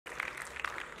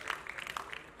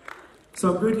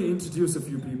So I'm going to introduce a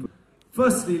few people.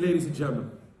 Firstly, ladies and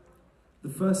gentlemen, the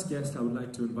first guest I would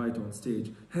like to invite on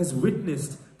stage has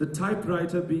witnessed the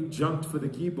typewriter being junked for the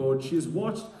keyboard. She has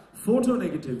watched photo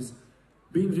negatives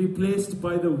being replaced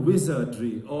by the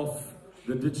wizardry of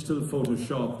the digital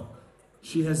Photoshop.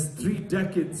 She has 3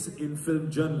 decades in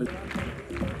film journalism.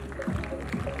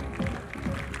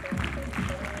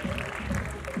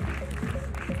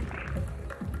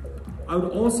 I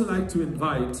would also like to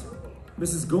invite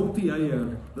Mrs. Gomti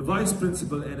Iyer, the Vice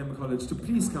Principal, NM College, to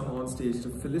please come on stage to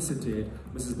felicitate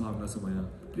Mrs. Bhavna Somaya.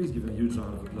 Please give a huge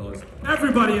round of applause.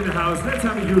 Everybody in the house, let's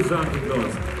have a huge round of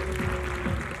applause.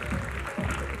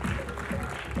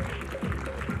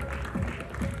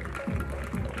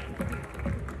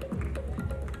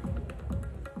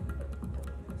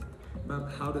 Ma'am,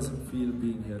 how does it feel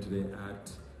being here today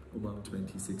at Umang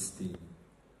 2016?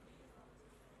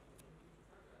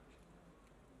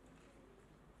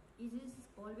 It is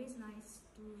always nice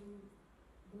to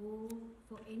go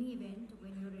for any event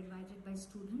when you're invited by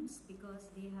students, because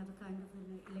they have a kind of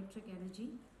an electric energy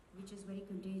which is very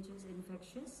contagious and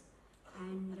infectious,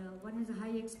 and one has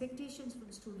high expectations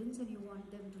from students and you want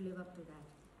them to live up to that,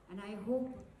 and I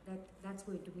hope that that's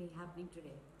going to be happening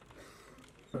today.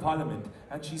 Parliament,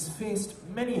 and she's faced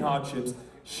many hardships.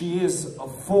 She is a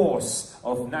force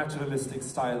of naturalistic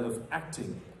style of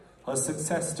acting. Her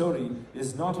success story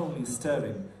is not only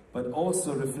stirring, but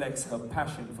also reflects her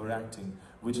passion for acting,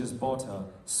 which has brought her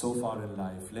so far in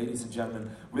life. Ladies and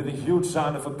gentlemen, with a huge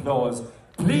round of applause,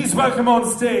 please welcome on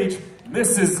stage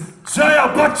Mrs. Jaya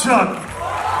Bachchan.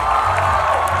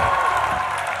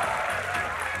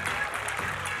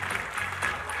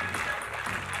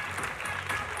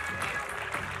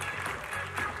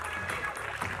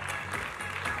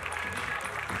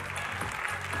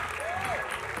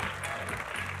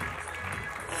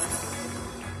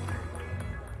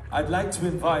 I'd like to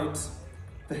invite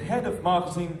the head of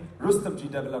marketing,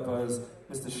 Rustamjee Developers,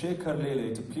 Mr. Shekhar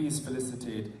Lele, to please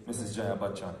felicitate Mrs. Jaya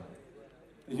Bachchan.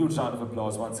 A huge round of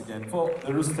applause once again for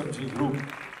the Rustamjee Group.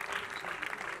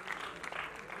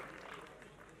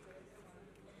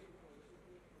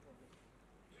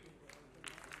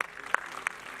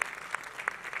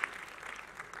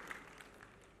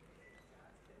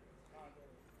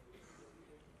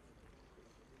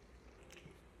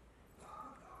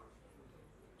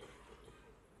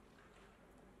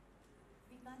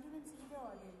 Can't even see the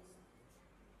audience.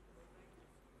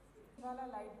 वाला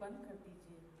light बंद कर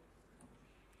दीजिए,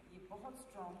 ये बहुत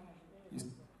strong है.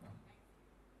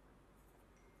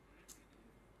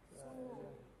 So,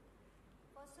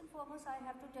 first and foremost, I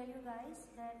have to tell you guys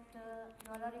that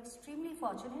you all are extremely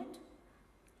fortunate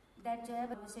that Jaya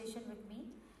had a conversation with me,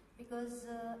 because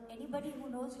anybody who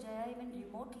knows Jaya even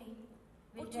remotely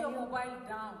will Put tell your you. mobile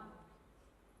down.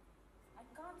 I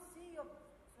can't see, you're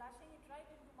flashing it right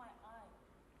into my eye.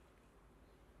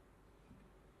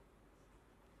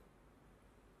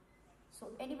 So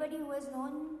anybody who has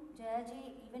known Jaya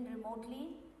ji even remotely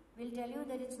will tell you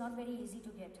that it's not very easy to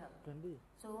get her.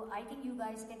 So I think you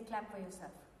guys can clap for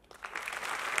yourself.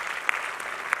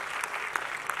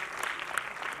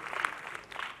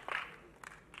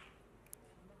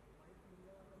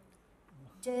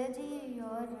 Jaya ji,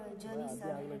 your journey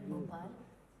started in Bhopal.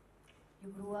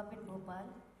 You grew up in Bhopal.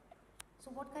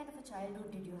 So what kind of a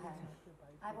childhood did you have?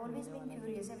 I've always been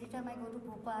curious. Every time I go to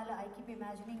Bhopal, I keep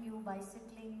imagining you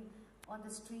bicycling on the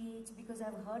streets, because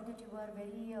I've heard that you are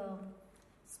very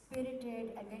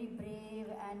spirited and very brave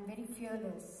and very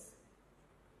fearless.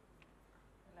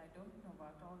 Well, I don't know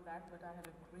about all that, but I had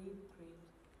a great,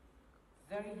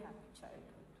 very happy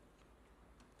childhood.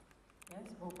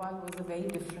 Yes, Bhopal was a very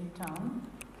different town.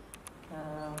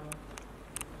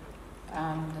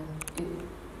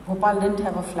 Bhopal didn't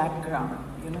have a flat ground,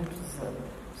 you know, it was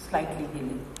slightly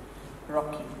hilly,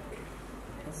 rocky.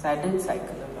 Yes, I did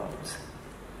cycle a lot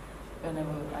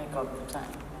whenever I got the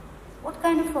time. What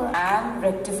kind of a... And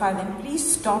rectify them. Please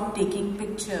stop taking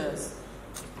pictures.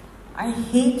 I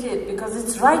hate it because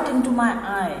it's right into my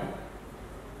eye.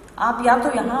 आप या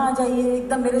तो यहाँ आ जाइए,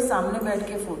 एकदम मेरे सामने बैठ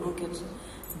के photo खींचिए.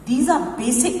 These are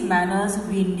basic manners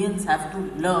we Indians have to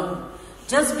learn.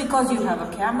 Just because you have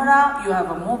a camera, you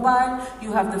have a mobile,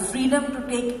 you have the freedom to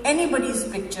take anybody's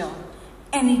picture,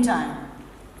 anytime,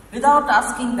 without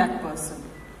asking that person.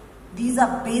 These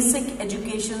are basic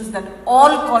educations that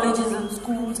all colleges and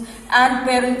schools and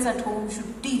parents at home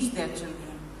should teach their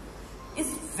children.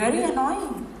 It's very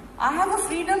annoying. I have a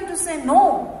freedom to say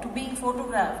no to being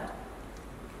photographed.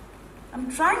 I'm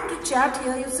trying to chat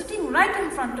here, you're sitting right in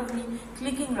front of me,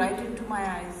 clicking right into my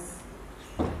eyes.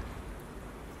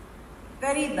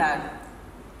 Very bad.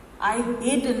 I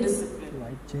hate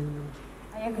indiscipline.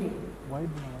 I agree. Why?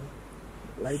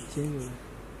 Light change.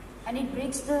 And it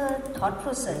breaks the thought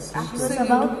process. She was Absolutely.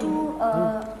 about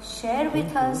to share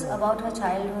with us about her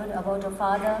childhood, about her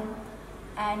father,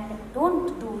 and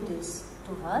don't do this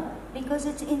to her because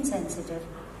it's insensitive.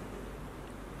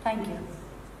 Thank you.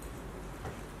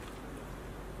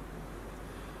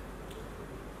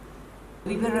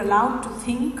 We were allowed to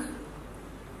think,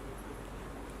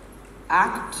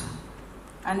 act,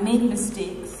 and make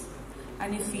mistakes.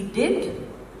 And if we did,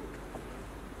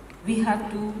 we had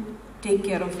to take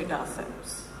care of it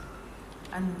ourselves.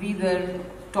 And we were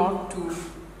taught to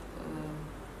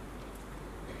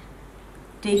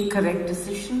take correct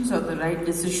decisions or the right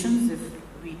decisions. If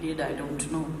we did, I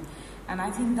don't know. And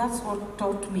I think that's what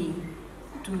taught me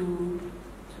to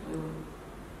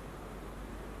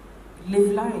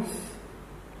live life.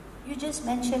 You just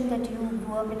mentioned that you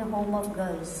grew up in a home of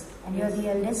girls, and you're the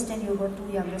eldest and you got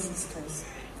 2 younger sisters.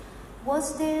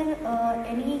 Was there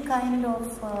any kind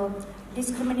of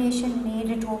discrimination made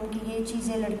at home कि ये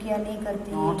चीजें लड़कियां नहीं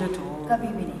करती? Not at all. कभी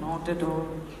भी नहीं. Not at all.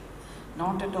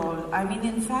 Not at all. I mean,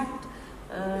 in fact,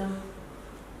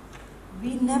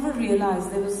 we never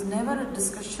realized, there was never a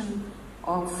discussion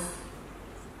of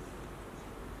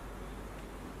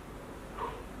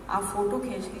our photo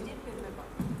खींच लीजिए फिर मैं बात.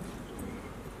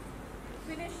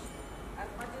 Finish as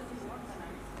much as you want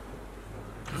tonight.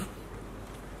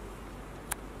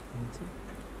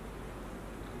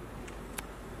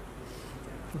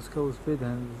 उसका उस पे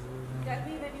ध्यान. Tell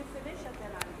me when you finish and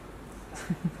then I'll.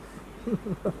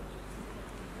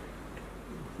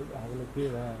 आग लग गई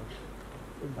है.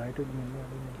 बाइट उठ मिलने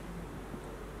वाली है.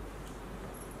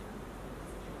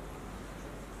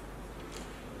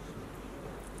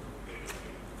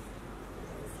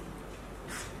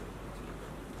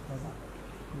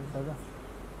 दादा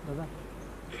दादा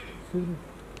सुन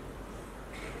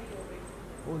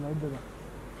ओ लाइट दादा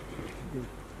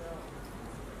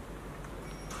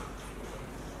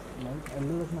लाइट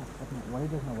येलो रखना अपना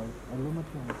वाइट रखना वाइट येलो मत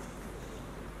रखना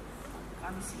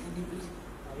Can't see anybody.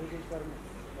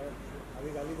 अभी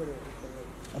गाली पड़े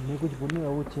अब मैं कुछ बोलने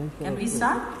वो चेंज कर. Can we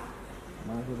start?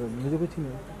 मुझे कुछ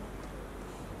नहीं.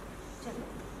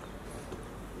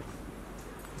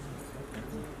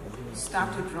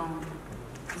 Started wrong.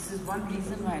 This is one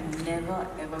reason why I never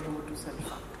ever go to such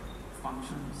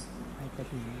functions.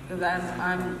 Because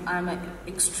I'm an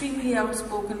extremely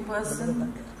outspoken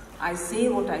person. I say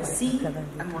what I see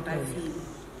and what I feel.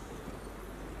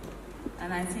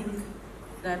 And I think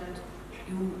that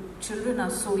you children are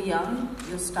so young,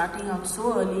 you're starting out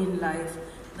so early in life.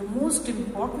 The most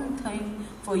important thing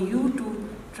for you to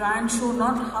try and show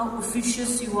not how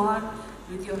officious you are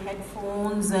with your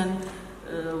headphones and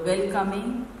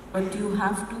welcoming, but you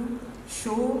have to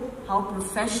show how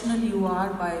professional you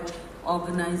are by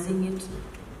organizing it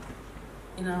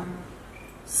in a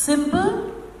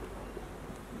simple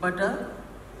but a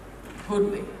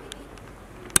good way.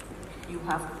 You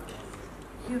have to,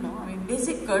 I mean,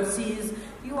 basic courtesy is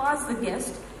you ask the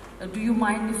guest, do you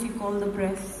mind if you call the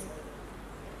press?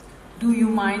 Do you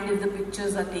mind if the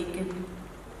pictures are taken?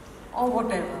 Or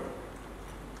whatever.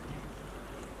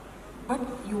 But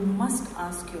you must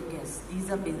ask your guests.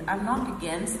 I'm not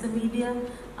against the media.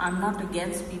 I'm not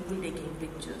against people taking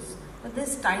pictures. But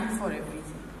there's time for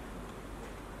everything.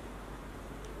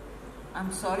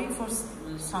 I'm sorry for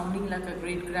sounding like a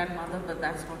great-grandmother, but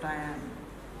that's what I am.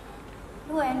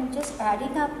 No, and just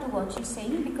adding up to what she's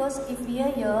saying, because if we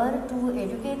are here to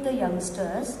educate the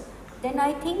youngsters, then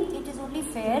I think it is only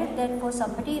fair that for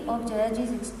somebody of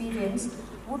Jayaji's experience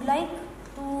would like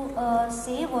to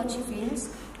say what she feels,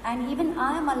 and even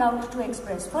I am allowed to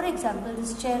express. For example,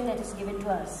 this chair that is given to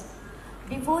us.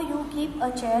 Before you keep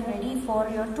a chair ready for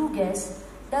your two guests,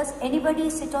 does anybody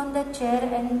sit on that chair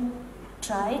and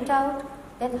try it out,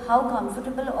 that how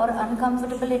comfortable or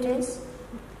uncomfortable it is?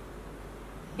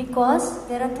 Because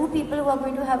there are two people who are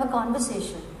going to have a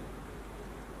conversation.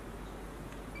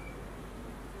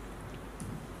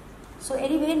 So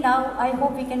anyway, now I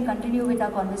hope we can continue with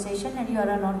our conversation and you are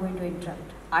not going to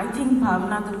interrupt. I think,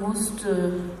 Bhavna, the most,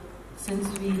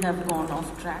 since we have gone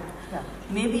off track,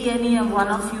 maybe any one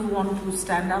of you want to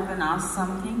stand up and ask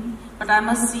something, but I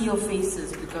must see your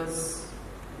faces because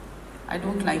I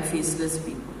don't like faceless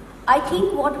people. I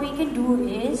think what we can do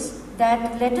is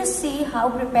that let us see how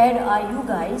prepared are you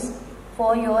guys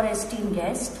for your esteemed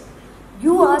guest.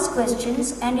 You ask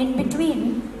questions and in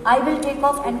between I will take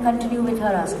off and continue with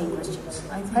her asking questions.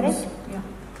 Correct? So, yeah.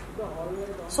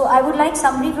 So I would like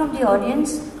somebody from the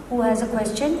audience who has a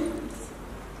question.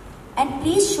 And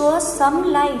please show us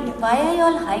some light. Why are you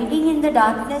all hiding in the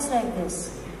darkness like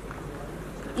this?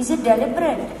 Is it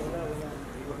deliberate?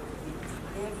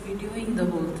 They are videoing the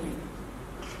whole thing.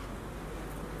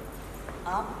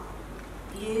 आप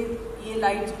ये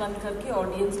light बंद करके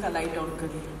audience का light on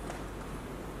करिए.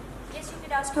 Yes, you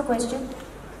can ask your question.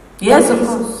 Yes, of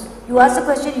course. You ask the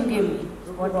question, you give me.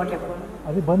 Whatever.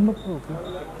 अभी बंद मत करो.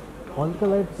 हॉल का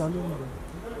लाइट चालू नहीं है.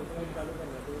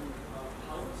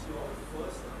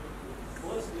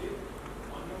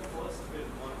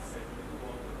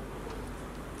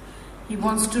 He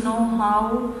wants to know how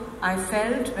I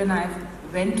felt when I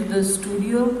went to the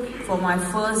studio for my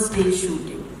first day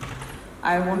shooting.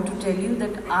 I want to tell you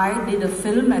that I did a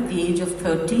film at the age of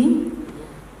 13,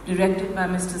 directed by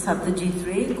Mr. Satyajit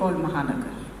Ray, called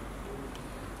Mahanagar.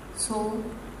 So,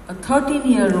 a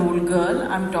 13-year-old girl,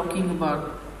 I'm talking about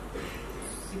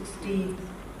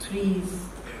 63,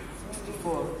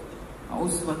 64,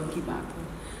 उस वक्त की बात है.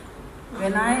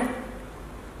 When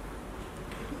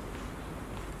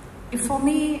for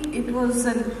me, it was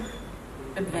an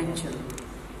adventure.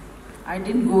 I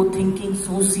didn't go thinking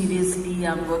so seriously,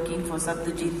 I'm working for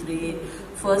Satyajit Ray,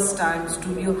 first time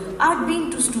studio. I'd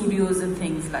been to studios and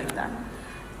things like that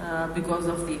because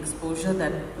of the exposure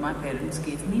that my parents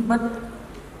gave me. But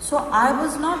so I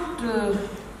was not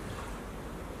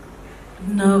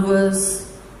nervous,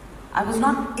 I was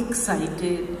not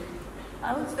excited,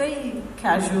 I was very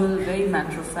casual, very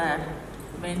matter of fact.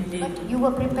 But you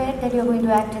were prepared that you were going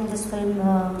to act in this film?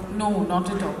 No, not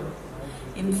at all.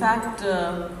 In fact,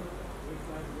 I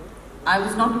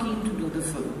was not keen to do the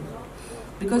film.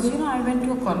 Because, you know, I went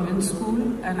to a convent school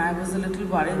and I was a little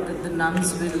worried that the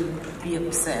nuns will be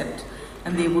upset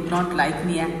and they would not like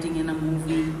me acting in a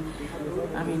movie.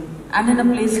 I mean, and in a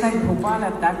place like Bhopal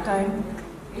at that time,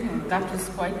 you know, that was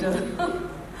quite a...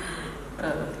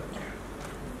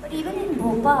 But even in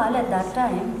Bhopal at that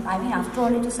time, I mean, after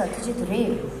all, it is Satyajit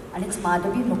Ray and it's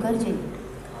Madhavi Mukherjee.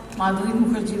 Madhavi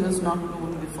Mukherjee was not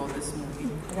known before this movie.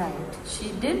 Right.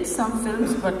 She did some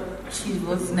films, but she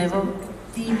was never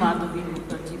the Madhavi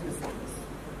Mukherjee before this.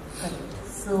 Correct.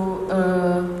 So,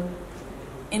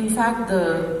 in fact,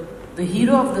 the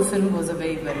hero of the film was a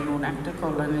very well-known actor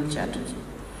called Anil Chatterjee.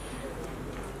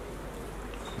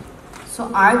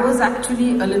 So I was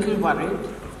actually a little worried.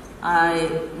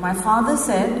 My father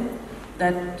said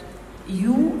that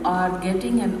you are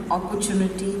getting an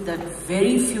opportunity that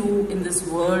very few in this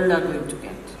world are going to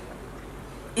get.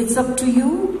 It's up to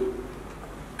you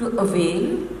to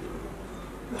avail,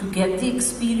 to get the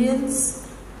experience,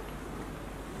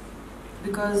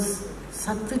 because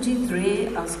Satyajit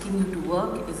Ray asking you to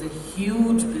work is a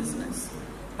huge business,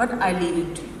 but I leave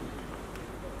it to you.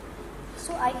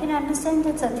 So I can understand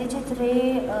that Satyajit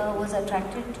Ray was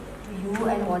attracted to you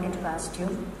and wanted to cast you.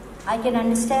 I can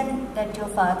understand that your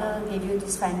father gave you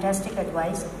this fantastic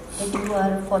advice, that you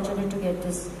are fortunate to get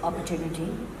this opportunity.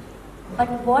 But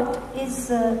what is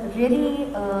really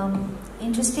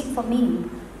interesting for me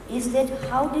is that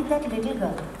how did that little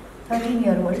girl,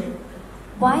 13-year-old,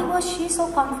 why was she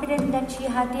so confident that she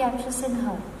had the actress in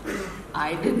her?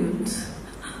 I didn't.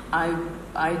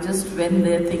 I just went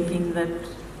there thinking that,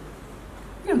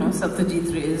 you know,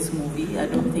 Satyajit Ray's movie, I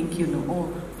don't think you know,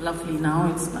 oh, lovely, now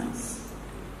it's nice.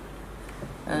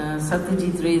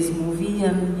 Satyajit Ray's movie,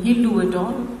 and he'll do it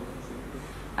all.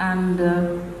 And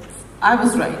I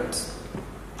was right.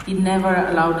 He never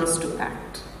allowed us to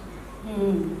act.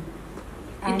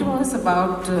 It was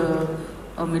about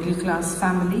a middle-class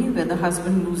family where the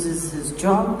husband loses his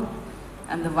job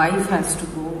and the wife has to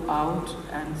go out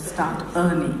and start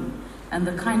earning, and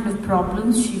the kind of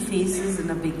problems she faces in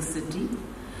a big city,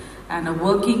 and a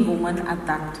working woman at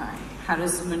that time.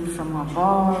 Harassment from her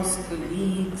boss,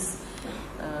 colleagues,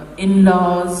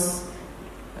 in-laws,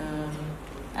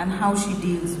 and how she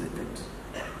deals with it.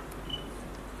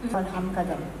 For Hum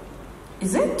Kadam.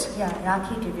 Is it? Yeah,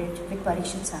 Rakhi did it with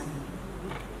Parikshit Sani.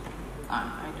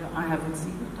 I haven't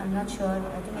seen it. I'm not sure.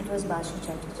 I think it was Basu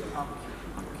Chatterjee.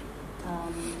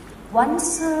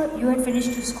 Once you had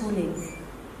finished your schooling,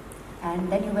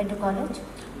 and then you went to college?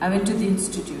 I went to the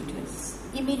institute, yes.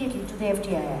 Immediately to the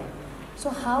FTII. So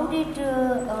how did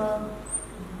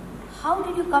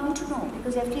you come to know?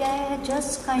 Because FTII had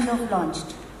just kind of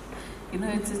launched. You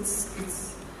know,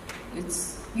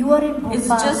 You were in Bhopal. It's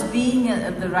just being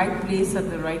at the right place at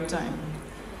the right time.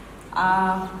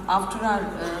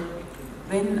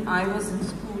 When I was in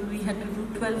school, we had to do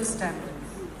 12 standards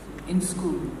in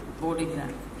school, board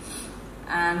exam.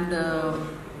 And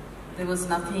there was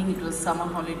nothing, it was summer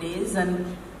holidays,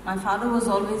 and my father was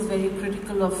always very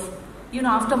critical of, you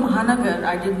know, after Mahanagar,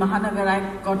 I did Mahanagar, I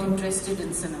got interested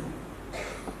in cinema.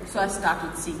 So I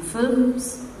started seeing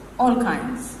films, all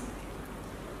kinds.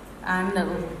 And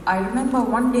I remember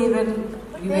one day when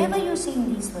where were you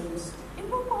seeing these films? In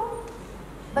Bhopal.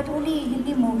 But only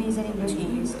Hindi movies and English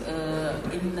movies?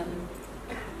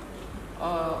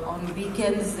 On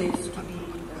weekends there used to be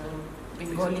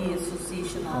Bengali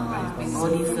Association organized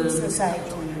Bengali Film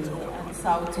Society and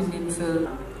South Indian Film.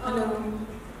 Hello.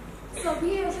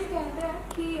 सभी ऐसे कहते हैं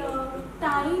कि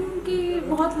time की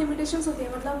बहुत limitations होती है,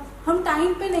 मतलब हम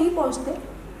टाइम पे नहीं पहुंचते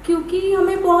क्योंकि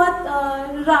हमें बहुत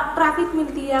ट्रैफिक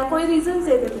मिलती है, कोई रीजन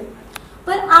दे देते।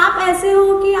 पर आप ऐसे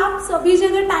हो कि आप सभी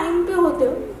जगह टाइम पे होते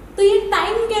हो, तो ये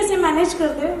टाइम कैसे मैनेज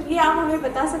करते हो, ये आप हमें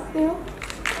बता सकते हो?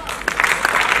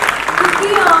 क्योंकि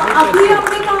अभी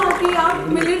आपने कहा कि आप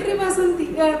मिलिट्री पर्सन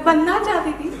बनना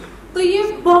चाहती थी, तो ये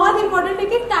बहुत इंपॉर्टेंट है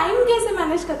कि टाइम कैसे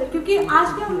मैनेज करते हैं, क्योंकि आज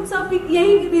के हम सब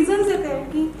यही रीजन देते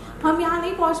हैं कि हम यहाँ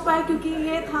नहीं पहुँच पाए क्योंकि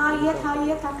ये था ये था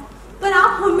ये था। पर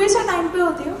आप हमेशा टाइम पे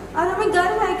होते हो और हमें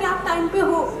गर्व है कि आप टाइम पे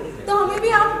हो, तो हमें भी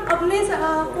आप अपने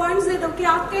पॉइंट्स दे दो कि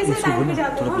आप कैसे टाइम पे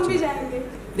जाते हो, हम भी जाएंगे।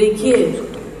 देखिए,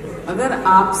 अगर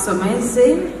आप समय से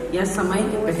या समय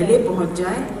के पहले पहुंच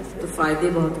जाए तो फायदे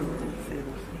बहुत होते हैं।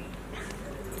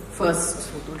 फर्स्ट,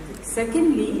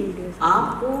 सेकेंडली,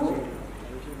 आपको,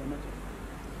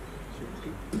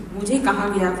 मुझे कहा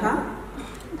गया था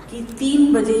कि 3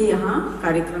 बजे यहाँ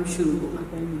कार्यक्रम शुरू होगा,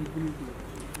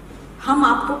 हम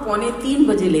आपको 2:45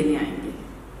 बजे लेने आएंगे।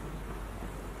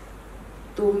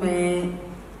 तो मैं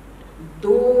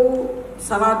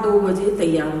 2-2:15 बजे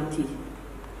तैयार थी,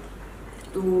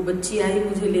 तो बच्ची आई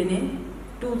मुझे लेने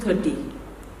 2:30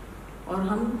 और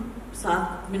हम 7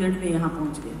 मिनट में यहाँ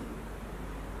पहुँच गए।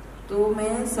 तो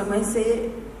मैं समय से,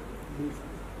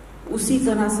 उसी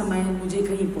तरह समय मुझे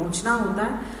कहीं पहुँचना होता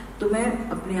है तो मैं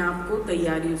अपने आप को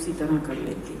तैयारी उसी तरह कर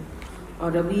लेती हूँ।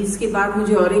 और अभी इसके बाद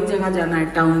मुझे और एक जगह जाना है,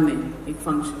 टाउन में एक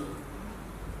फंक्शन।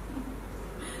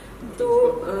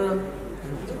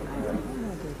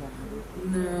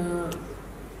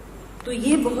 तो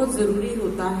ये बहुत ज़रूरी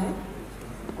होता है।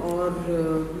 और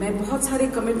मैं बहुत सारे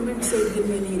कमिटमेंट्स एक दिन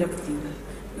में नहीं रखती हूँ,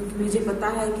 क्योंकि मुझे पता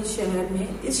है कि शहर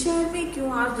में, इस शहर में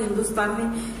क्यों, आज हिंदुस्तान में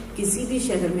किसी भी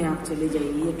शहर में आप चले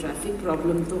जाइए, ये ट्रैफिक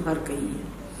प्रॉब्लम तो हर कहीं है।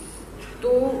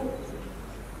 तो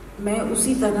मैं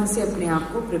उसी तरह से अपने आप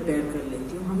को प्रिपेयर कर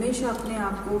लेती हूँ। हमेशा अपने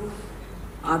आप को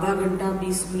आधा घंटा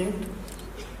 20 मिनट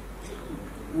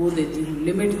वो देती हूँ,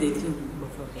 लिमिट देती हूँ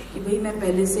कि भाई मैं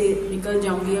पहले से निकल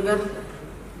जाऊंगी। अगर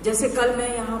जैसे कल मैं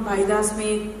यहाँ भाईदास में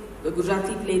एक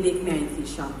गुजराती प्ले देखने आई थी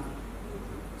शाम को।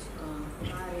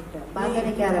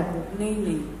 क्या रखो?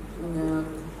 नहीं,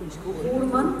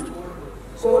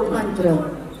 कोड मंत्र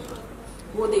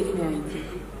वो देखने आई थी।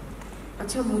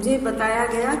 अच्छा, मुझे बताया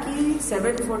गया कि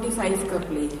 7:45 का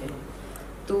प्ले है,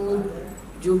 तो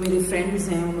जो मेरे फ्रेंड्स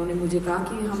हैं उन्होंने मुझे कहा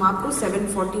कि हम आपको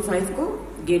 7:45 को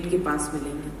गेट के पास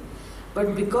मिलेंगे। But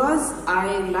because I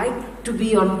like to be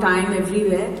on time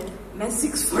everywhere, मैं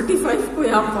 6:45 को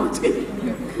यहाँ पहुंच गई।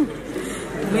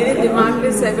 मेरे दिमाग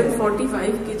में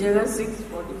 7:45 की जगह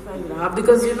 6:45 रहा,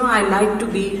 because you know I like to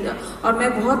be. और मैं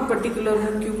बहुत पर्टिकुलर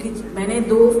हूँ, क्योंकि मैंने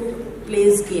 2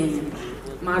 प्लेस किए हैं,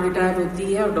 माँ रिटायर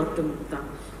होती है और डॉक्टर मुक्ता,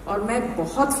 और मैं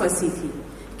बहुत फंसी थी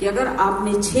कि अगर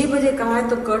आपने 6 बजे कहा है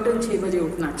तो कर्टन 6 बजे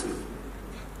उठना चाहिए।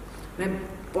 मैं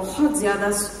बहुत ज्यादा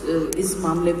इस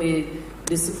मामले में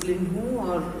डिसिप्लिन हूँ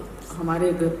और हमारे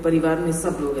परिवार में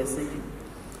सब लोग ऐसे हैं।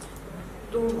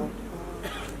 तो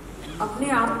अपने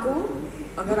आप को,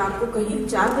 अगर आपको कहीं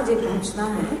 4 बजे पहुंचना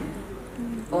है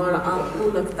और आपको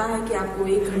लगता है कि आपको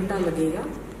 1 घंटा लगेगा,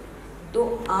 तो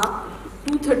आप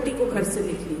 2:30 को घर से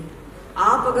निकलिए।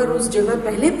 आप अगर उस जगह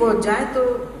पहले पहुंच जाए, तो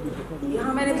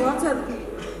यहाँ मैंने बहुत सा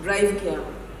ड्राइव किया,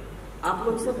 आप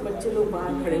लोग सब बच्चे लोग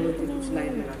बाहर खड़े हुए थे कुछ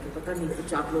लाइन लगा के, पता नहीं कुछ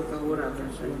आप लोग का हो रहा था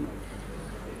शायद।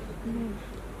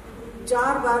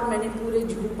 4 बार मैंने पूरे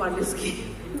जूहू पैलेस की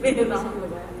मेरे राउंड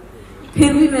लगाया, फिर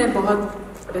भी मैं बहुत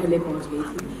पहले पहुंच गई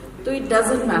थी। तो it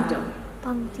doesn't matter,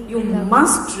 you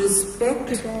must respect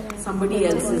somebody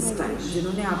else's time.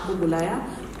 जिन्होंने आपको बुलाया,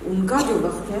 उनका जो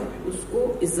वक्त है उसको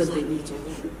इज्जत देनी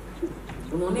चाहिए।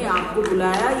 उन्होंने आपको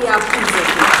बुलाया, ये आपकी इज्जत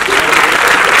है।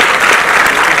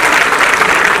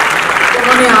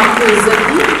 उन्होंने आपको इज्जत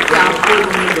दी कि आपको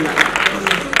उन्होंने बुलाया,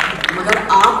 मगर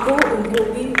आपको उनको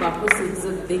भी वापस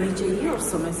इज्जत देनी चाहिए और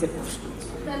समय से पहुंचना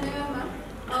चाहिए। धन्यवाद मैम।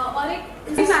 और एक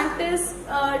प्रैक्टिस,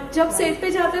 जब सेट पे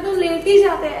जाते हैं तो लेट ही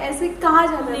जाते हैं, ऐसे कहा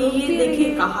जाता है? ये देखिए,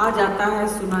 कहा जाता है,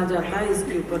 सुना जाता है,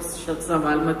 इसके ऊपर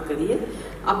सवाल मत करिए,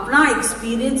 अपना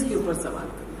एक्सपीरियंस के ऊपर सवाल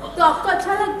करिए। तो आपको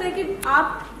अच्छा लगता है कि आप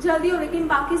जल्दी हो लेकिन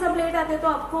बाकी सब लेट आते हैं, तो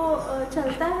आपको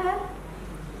चलता है?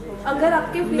 अगर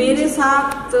आपके मेरे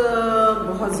साथ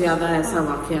बहुत ज्यादा ऐसा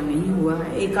वाकया नहीं हुआ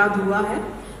है, एक आध हुआ है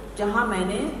जहां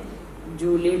मैंने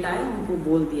जो लेट आए उनको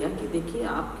बोल दिया कि देखिए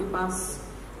आपके पास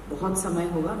बहुत समय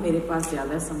होगा, मेरे पास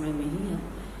ज्यादा समय नहीं है,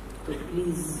 तो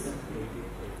please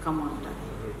come on time.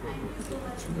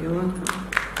 You welcome.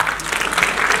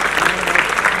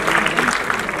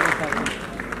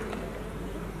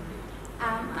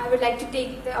 like to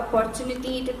take the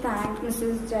opportunity to thank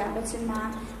Mrs. Jaya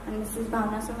ma'am and Mrs.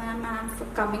 Bhavna ma'am for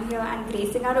coming here and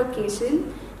gracing our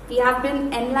occasion. We have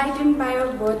been enlightened by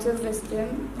your words of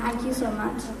wisdom. Thank you so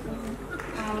much.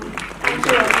 Thank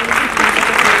you all.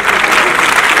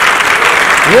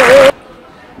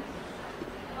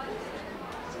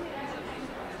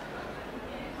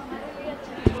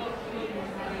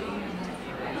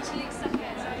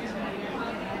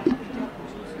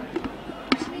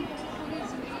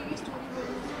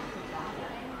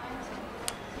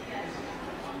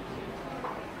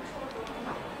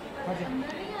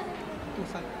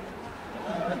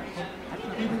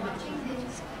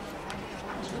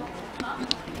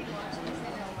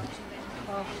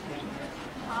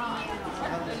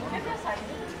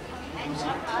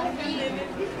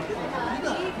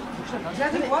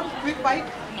 Just one quick bite.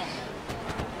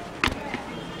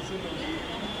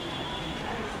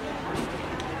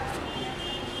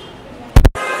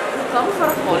 Come for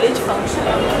a college function.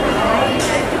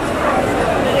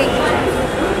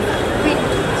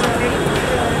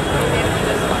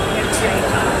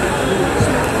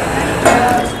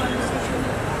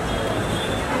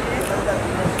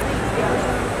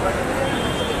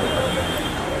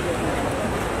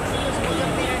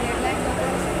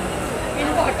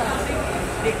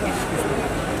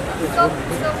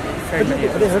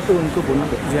 अरे हट तो उनको बोलना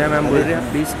Jaya ma'am बोल रहे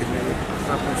हैं please.